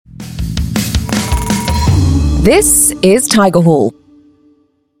This is Tiger Hall.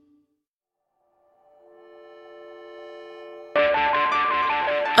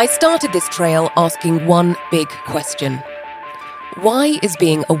 I started this trail asking one big question. Why is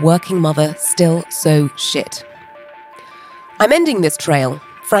being a working mother still so shit? I'm ending this trail,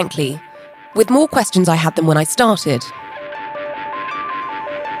 frankly, with more questions I had than when I started.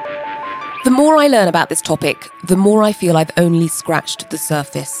 The more I learn about this topic, the more I feel I've only scratched the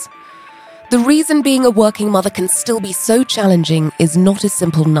surface. The reason being a working mother can still be so challenging is not a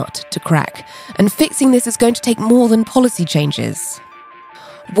simple nut to crack, and fixing this is going to take more than policy changes.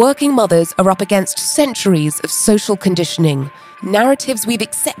 Working mothers are up against centuries of social conditioning, narratives we've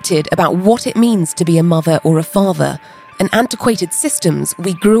accepted about what it means to be a mother or a father, and antiquated systems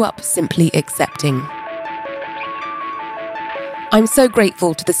we grew up simply accepting. I'm so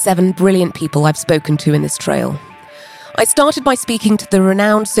grateful to the 7 brilliant people I've spoken to in this trail. I started by speaking to the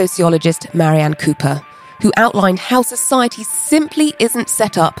renowned sociologist Marianne Cooper, who outlined how society simply isn't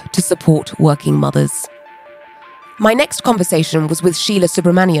set up to support working mothers. My next conversation was with Sheila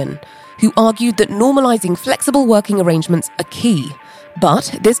Subramanian, who argued that normalising flexible working arrangements are key,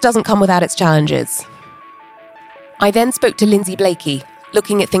 but this doesn't come without its challenges. I then spoke to Lindsay Blakey,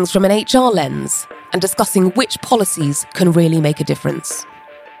 looking at things from an HR lens and discussing which policies can really make a difference.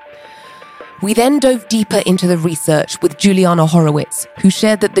 We then dove deeper into the research with Juliana Horowitz, who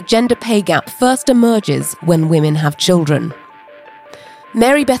shared that the gender pay gap first emerges when women have children.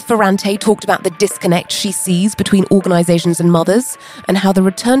 Mary Beth Ferrante talked about the disconnect she sees between organisations and mothers, and how the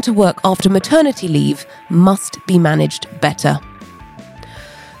return to work after maternity leave must be managed better.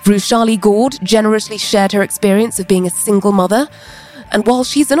 Vrushali Gord generously shared her experience of being a single mother, and while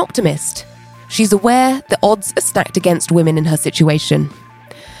she's an optimist, she's aware the odds are stacked against women in her situation.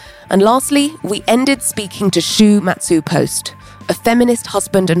 And lastly, we ended speaking to Shu Matsu-Post, a feminist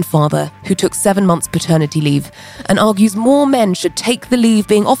husband and father who took 7 months paternity leave and argues more men should take the leave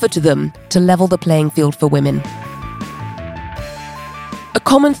being offered to them to level the playing field for women. A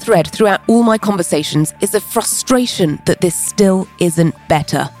common thread throughout all my conversations is a frustration that this still isn't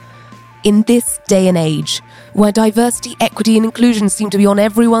better. In this day and age, where diversity, equity and inclusion seem to be on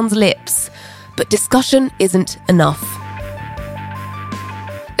everyone's lips, but discussion isn't enough.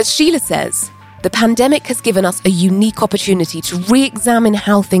 As Sheila says, the pandemic has given us a unique opportunity to re-examine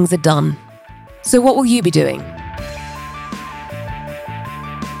how things are done. So what will you be doing?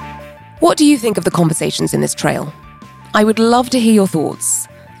 What do you think of the conversations in this trail? I would love to hear your thoughts.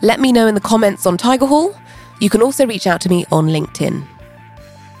 Let me know in the comments on Tiger Hall. You can also reach out to me on LinkedIn.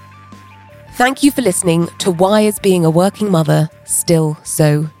 Thank you for listening to Why is Being a Working Mother Still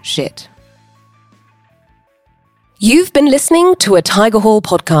So Shit? You've been listening to a Tiger Hall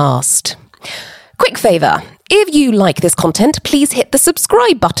podcast. Quick favour, if you like this content, please hit the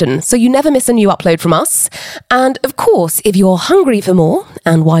subscribe button so you never miss a new upload from us. And of course, if you're hungry for more,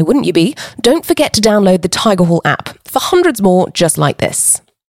 and why wouldn't you be, don't forget to download the Tiger Hall app for hundreds more just like this.